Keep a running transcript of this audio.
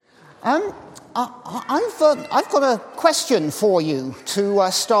I've got a question for you to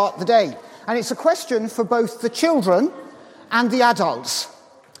start the day. And it's a question for both the children and the adults.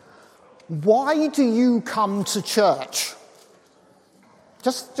 Why do you come to church?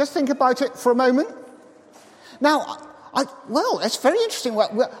 Just think about it for a moment. Now, it's very interesting.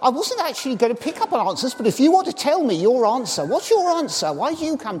 I wasn't actually going to pick up on answers, but if you want to tell me your answer, what's your answer? Why do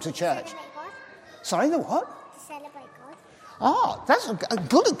you come to church? Sorry, the what? To celebrate God. Ah, that's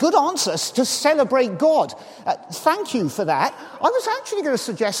a good answer, to celebrate God. Thank you for that. I was actually going to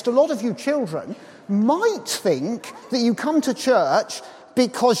suggest a lot of you children might think that you come to church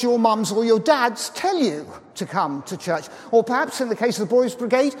because your mums or your dads tell you to come to church. Or perhaps in the case of the Boys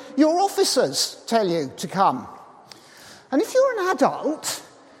Brigade, your officers tell you to come. And if you're an adult,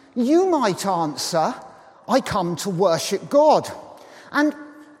 you might answer, I come to worship God. And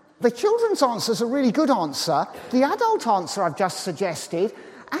the children's answer is a really good answer. The adult answer I've just suggested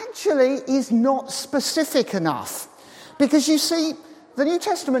actually is not specific enough. Because you see, the New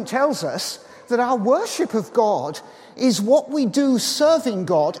Testament tells us that our worship of God is what we do serving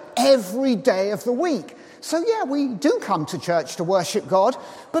God every day of the week. So yeah, we do come to church to worship God,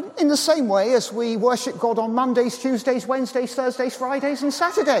 but in the same way as we worship God on Mondays, Tuesdays, Wednesdays, Thursdays, Fridays and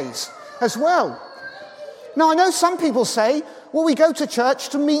Saturdays as well. Now I know some people say, well, we go to church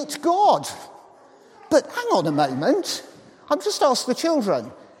to meet God. But hang on a moment. I've just asked the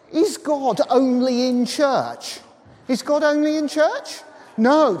children, is God only in church? Is God only in church?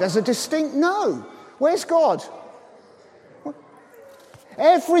 No, there's a distinct no. Where's God?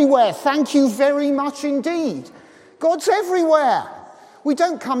 Everywhere. Thank you very much indeed. God's everywhere. We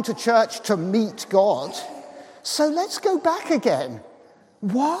don't come to church to meet God. So let's go back again.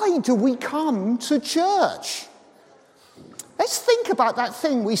 Why do we come to church? Let's think about that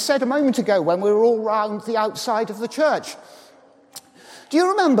thing we said a moment ago when we were all round the outside of the church. Do you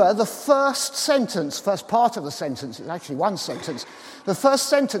remember the first part of the sentence, it's actually one sentence, the first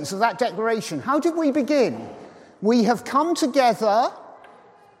sentence of that declaration? How did we begin? We have come together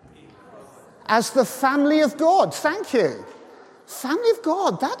as the family of God. Thank you. Family of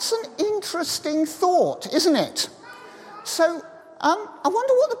God, that's an interesting thought, isn't it? So, I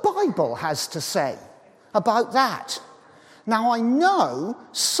wonder what the Bible has to say about that. Now, I know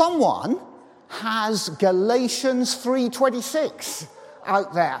someone has Galatians 3:26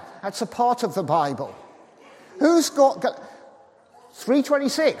 out there. That's a part of the Bible. Who's got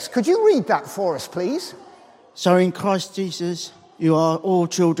 3:26? Could you read that for us, please? So in Christ Jesus, you are all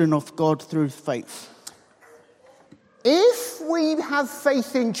children of God through faith. If we have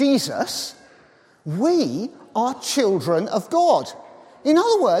faith in Jesus, we are children of God. In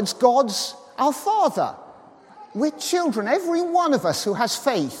other words, God's our Father. We're children, every one of us who has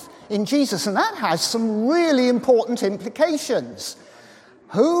faith in Jesus, and that has some really important implications.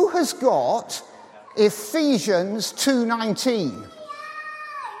 Who has got Ephesians 2:19?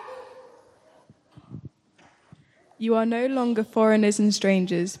 You are no longer foreigners and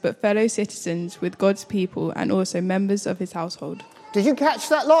strangers, but fellow citizens with God's people and also members of his household. Did you catch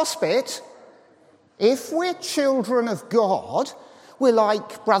that last bit? If we're children of God, we're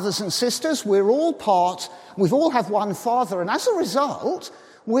like brothers and sisters, we all have one Father, and as a result,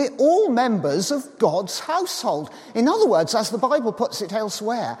 we're all members of God's household. In other words, as the Bible puts it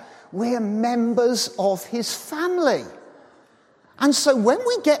elsewhere, we're members of his family. And so when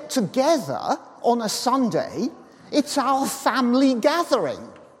we get together on a Sunday, it's our family gathering.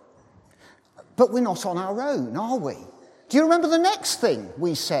 But we're not on our own, are we? Do you remember the next thing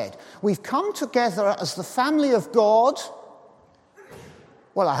we said? We've come together as the family of God.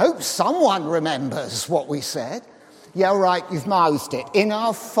 Well, I hope someone remembers what we said. Yeah, right, you've mouthed it. In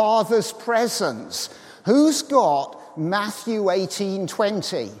our Father's presence. Who's got Matthew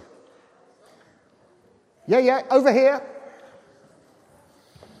 18:20? Yeah, over here.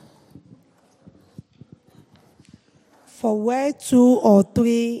 For where 2 or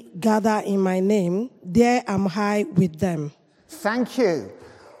 3 gather in my name, there am I with them. Thank you.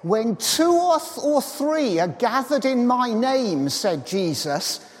 When 2 or 3 are gathered in my name, said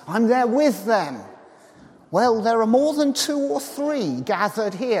Jesus, I'm there with them. Well, there are more than 2 or 3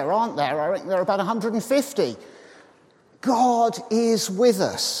 gathered here, aren't there? I think there are about 150. God is with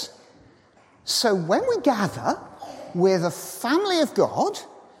us. So when we gather, we're the family of God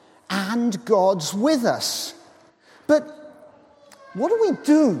and God's with us. But what do we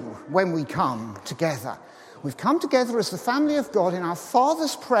do when we come together? We've come together as the family of God in our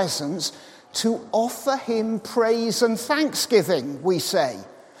Father's presence to offer him praise and thanksgiving, we say.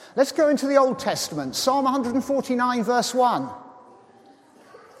 Let's go into the Old Testament, Psalm 149, verse 1.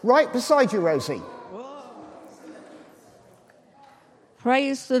 Right beside you, Rosie.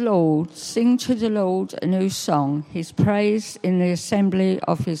 Praise the Lord, sing to the Lord a new song, his praise in the assembly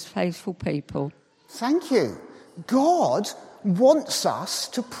of his faithful people. Thank you. God wants us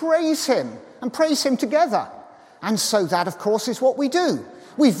to praise him and praise him together. And so that, of course, is what we do.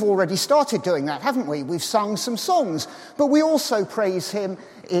 We've already started doing that, haven't we? We've sung some songs, but we also praise him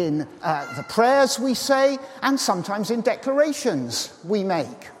in the prayers we say and sometimes in declarations we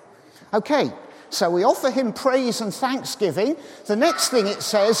make. Okay, so we offer him praise and thanksgiving. The next thing it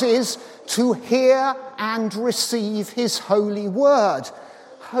says is to hear and receive his holy word.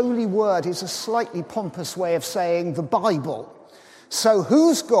 Holy word is a slightly pompous way of saying the Bible. So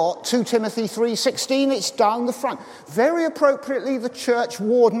who's got 2 Timothy 3:16? It's down the front. Very appropriately, the church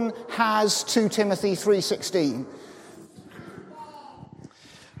warden has 2 Timothy 3:16.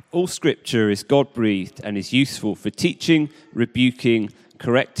 All scripture is God-breathed and is useful for teaching, rebuking,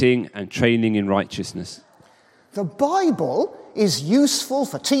 correcting, and training in righteousness. The Bible is useful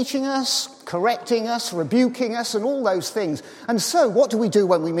for teaching us, correcting us, rebuking us, and all those things. And so what do we do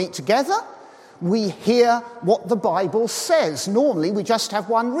when we meet together? We hear what the Bible says. Normally, we just have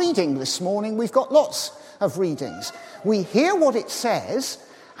one reading. This morning, we've got lots of readings. We hear what it says,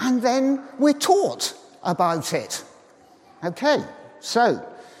 and then we're taught about it. Okay, so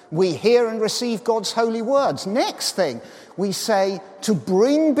we hear and receive God's holy words. Next thing, we say to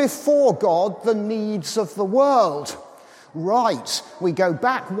bring before God the needs of the world. Right, we go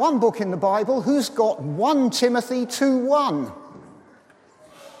back one book in the Bible. Who's got 1 Timothy 2:1?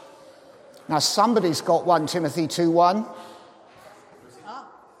 Now, somebody's got 1 Timothy 2:1.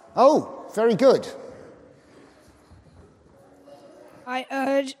 Oh, very good. I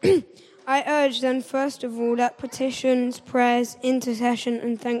urge then, first of all, that petitions, prayers, intercession,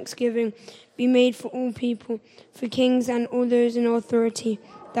 and thanksgiving be made for all people, for kings and all those in authority,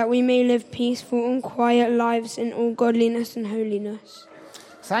 that we may live peaceful and quiet lives in all godliness and holiness.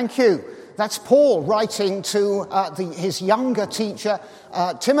 Thank you. That's Paul writing to his younger teacher,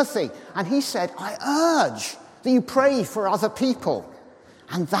 Timothy. And he said, I urge that you pray for other people.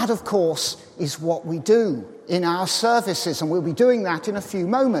 And that, of course, is what we do in our services. And we'll be doing that in a few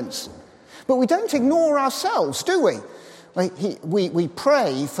moments. But we don't ignore ourselves, do we? We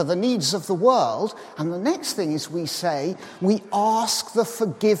pray for the needs of the world. And the next thing is we say, we ask the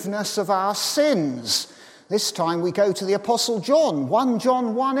forgiveness of our sins. This time we go to the Apostle John, 1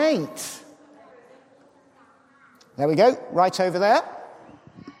 John 1:8. There we go, right over there.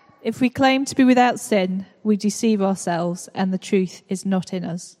 If we claim to be without sin, we deceive ourselves and the truth is not in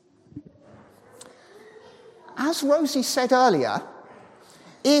us. As Rosie said earlier,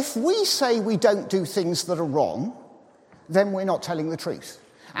 if we say we don't do things that are wrong, then we're not telling the truth.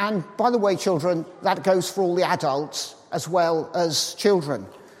 And by the way, children, that goes for all the adults as well as children.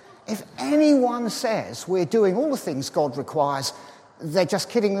 If anyone says we're doing all the things God requires, they're just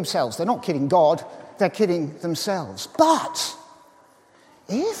kidding themselves. They're not kidding God, they're kidding themselves. But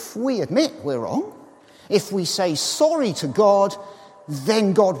if we admit we're wrong, if we say sorry to God,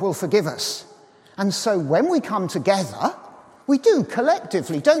 then God will forgive us. And so when we come together, we do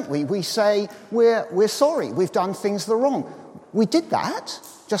collectively, don't we? We say we're sorry, we've done things that are wrong. We did that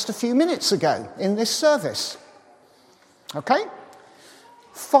just a few minutes ago in this service. Okay?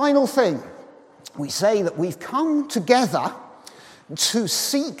 Final thing, we say that we've come together to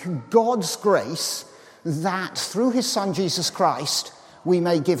seek God's grace that through his Son Jesus Christ we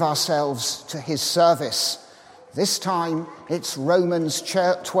may give ourselves to his service. This time it's Romans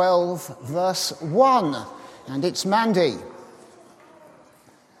 12 verse 1, and it's Mandy.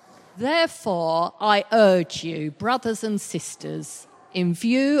 Therefore I urge you, brothers and sisters, in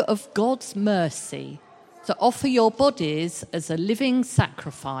view of God's mercy, to offer your bodies as a living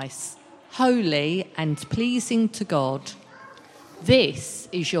sacrifice, holy and pleasing to God. This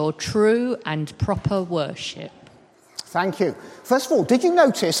is your true and proper worship. Thank you. First of all, did you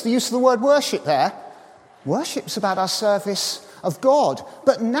notice the use of the word worship there? Worship's about our service of God.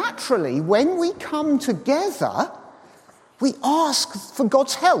 But naturally, when we come together, we ask for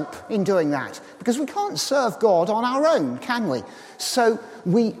God's help in doing that, because we can't serve God on our own, can we? So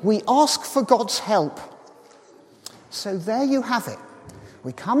we ask for God's help. So there you have it.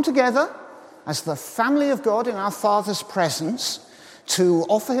 We come together as the family of God in our Father's presence to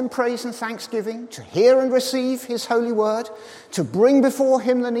offer him praise and thanksgiving, to hear and receive his holy word, to bring before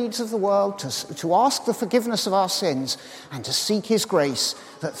him the needs of the world, to ask the forgiveness of our sins, and to seek his grace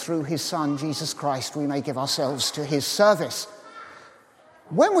that through his Son, Jesus Christ, we may give ourselves to his service.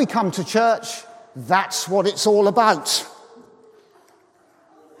 When we come to church, that's what it's all about.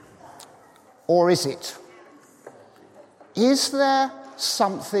 Or is it? Is there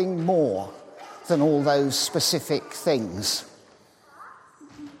something more than all those specific things?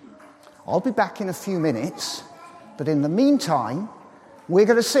 I'll be back in a few minutes, but in the meantime, we're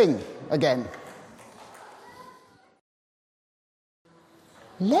going to sing again.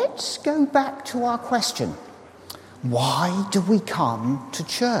 Let's go back to our question. Why do we come to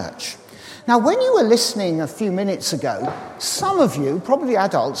church? Now, when you were listening a few minutes ago, some of you, probably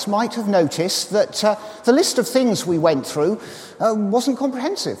adults, might have noticed that the list of things we went through wasn't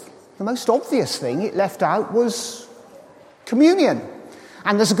comprehensive. The most obvious thing it left out was communion.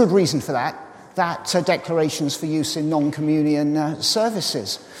 And there's a good reason for that. That declarations for use in non-communion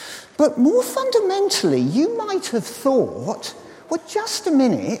services. But more fundamentally, you might have thought, well, just a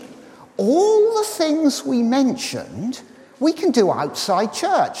minute, all the things we mentioned, we can do outside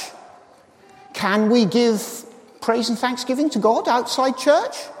church. Can we give praise and thanksgiving to God outside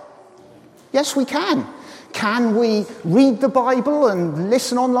church? Yes, we can. Can we read the Bible and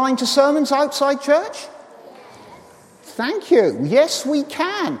listen online to sermons outside church? Thank you. Yes, we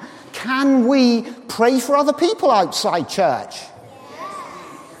can. Can we pray for other people outside church?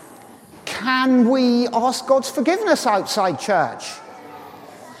 Can we ask God's forgiveness outside church?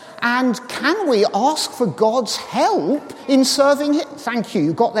 And can we ask for God's help in serving Him? Thank you.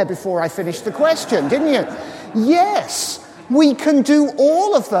 You got there before I finished the question, didn't you? Yes, we can do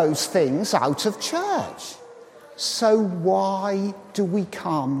all of those things out of church. So why do we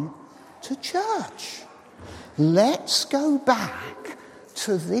come to church? Let's go back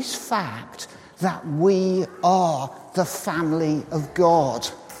to this fact that we are the family of God.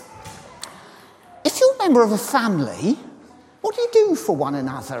 If you're a member of a family, what do you do for one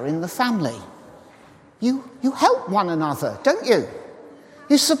another in the family? You help one another, don't you?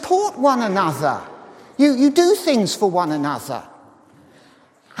 You support one another. You do things for one another.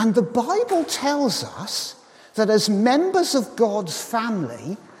 And the Bible tells us that as members of God's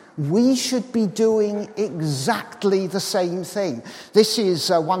family, we should be doing exactly the same thing. This is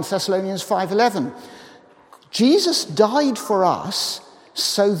 1 Thessalonians 5:11. Jesus died for us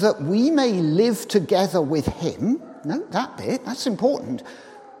so that we may live together with him. Note that bit, that's important.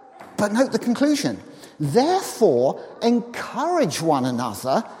 But note the conclusion. Therefore, encourage one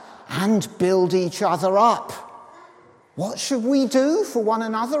another and build each other up. What should we do for one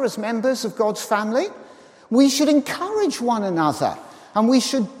another as members of God's family? We should encourage one another and we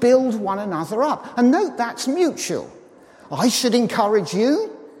should build one another up. And note that's mutual. I should encourage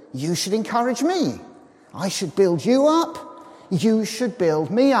you, you should encourage me. I should build you up, you should build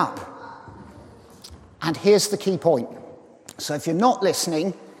me up. And here's the key point. So if you're not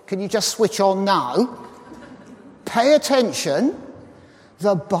listening, can you just switch on now? Pay attention.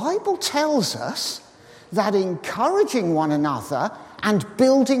 The Bible tells us that encouraging one another and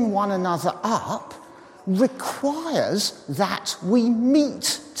building one another up requires that we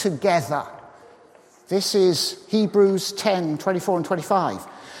meet together. This is Hebrews 10, 24 and 25.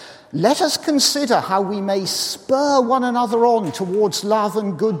 Let us consider how we may spur one another on towards love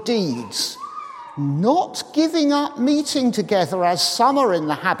and good deeds, not giving up meeting together as some are in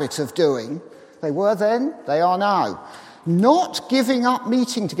the habit of doing. They were then, they are now. Not giving up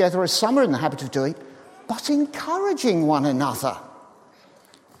meeting together as some are in the habit of doing, but encouraging one another.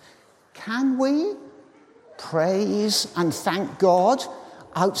 Can we praise and thank God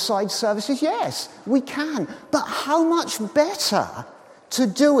outside services? Yes, we can. But how much better to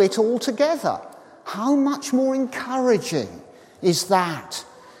do it all together? How much more encouraging is that?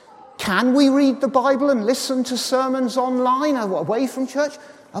 Can we read the Bible and listen to sermons online away from church?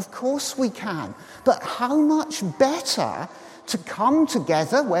 Of course we can. But how much better to come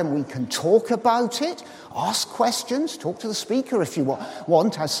together when we can talk about it, ask questions, talk to the speaker if you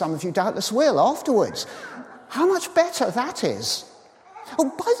want, as some of you doubtless will afterwards. How much better that is. Oh,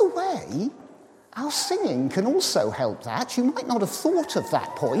 by the way, our singing can also help that. You might not have thought of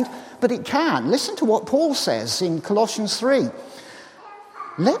that point, but it can. Listen to what Paul says in Colossians 3.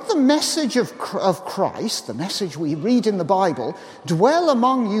 Let the message of Christ, the message we read in the Bible, dwell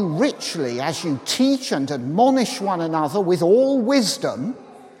among you richly as you teach and admonish one another with all wisdom.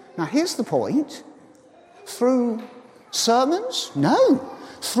 Now here's the point. Through sermons? No.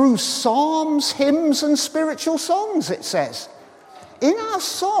 Through psalms, hymns and spiritual songs, it says. In our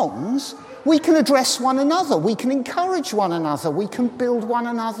songs, we can address one another, we can encourage one another, we can build one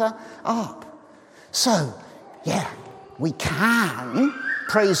another up. So, yeah, we can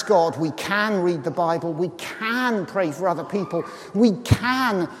praise God, we can read the Bible, we can pray for other people, we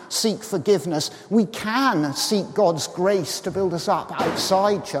can seek forgiveness, we can seek God's grace to build us up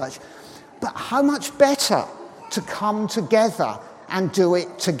outside church. But how much better to come together and do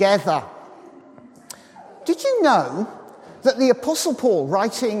it together? Did you know that the Apostle Paul,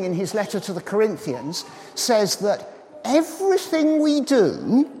 writing in his letter to the Corinthians, says that everything we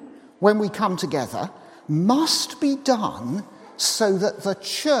do, when we come together must be done so that the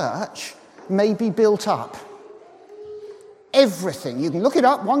church may be built up. Everything. You can look it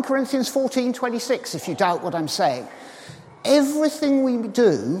up, 1 Corinthians 14:26, if you doubt what I'm saying. Everything we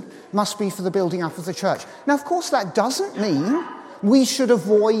do must be for the building up of the church. Now, of course, that doesn't mean we should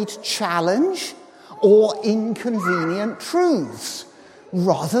avoid challenge or inconvenient truths.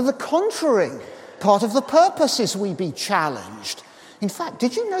 Rather the contrary. Part of the purpose is we be challenged. In fact,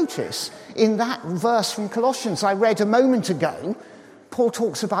 did you notice in that verse from Colossians I read a moment ago, Paul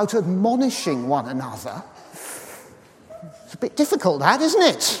talks about admonishing one another. It's a bit difficult, that, isn't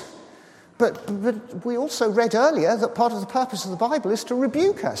it? But we also read earlier that part of the purpose of the Bible is to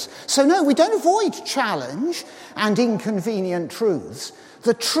rebuke us. So no, we don't avoid challenge and inconvenient truths.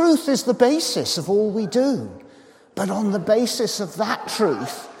 The truth is the basis of all we do. But on the basis of that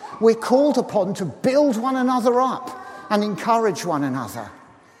truth, we're called upon to build one another up and encourage one another.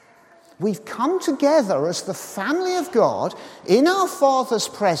 We've come together as the family of God in our Father's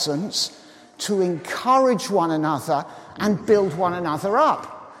presence to encourage one another and build one another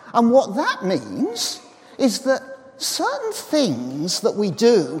up. And what that means is that certain things that we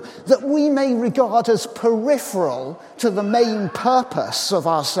do that we may regard as peripheral to the main purpose of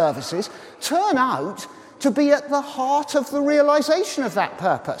our services turn out to be at the heart of the realization of that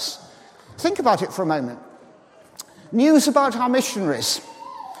purpose. Think about it for a moment. News about our missionaries,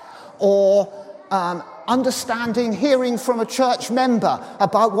 or understanding, hearing from a church member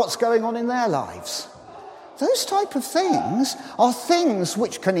about what's going on in their lives. Those type of things are things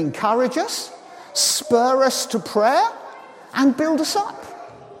which can encourage us, spur us to prayer, and build us up.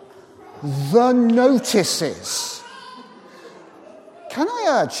 The notices. Can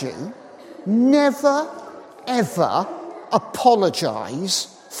I urge you, never, ever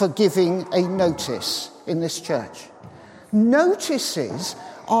apologise for giving a notice in this church. Notices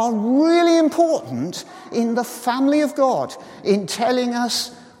are really important in the family of God, in telling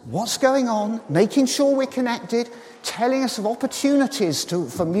us what's going on, making sure we're connected, telling us of opportunities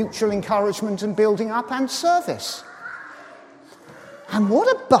for mutual encouragement and building up and service. And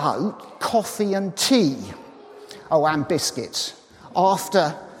what about coffee and tea? Oh, and biscuits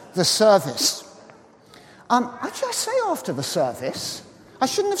after the service. Actually, I say after the service. I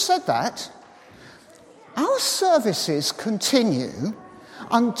shouldn't have said that. Our services continue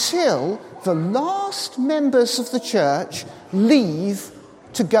until the last members of the church leave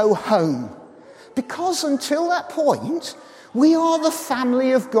to go home. Because until that point, we are the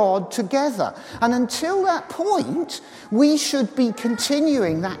family of God together. And until that point, we should be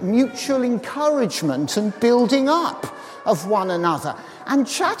continuing that mutual encouragement and building up of one another. And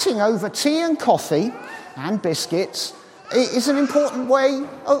chatting over tea and coffee and biscuits is an important way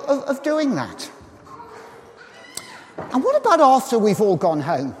of doing that. And what about after we've all gone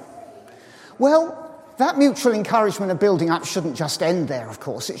home? Well, that mutual encouragement and building up shouldn't just end there, of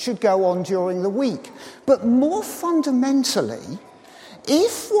course. It should go on during the week. But more fundamentally,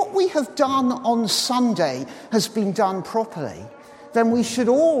 if what we have done on Sunday has been done properly, then we should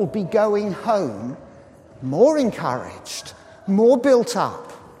all be going home more encouraged, more built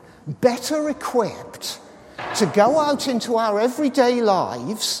up, better equipped to go out into our everyday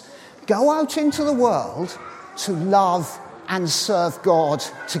lives, go out into the world to love and serve God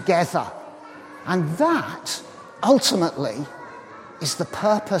together. And that, ultimately, is the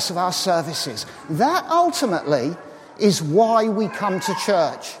purpose of our services. That, ultimately, is why we come to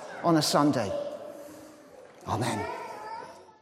church on a Sunday. Amen.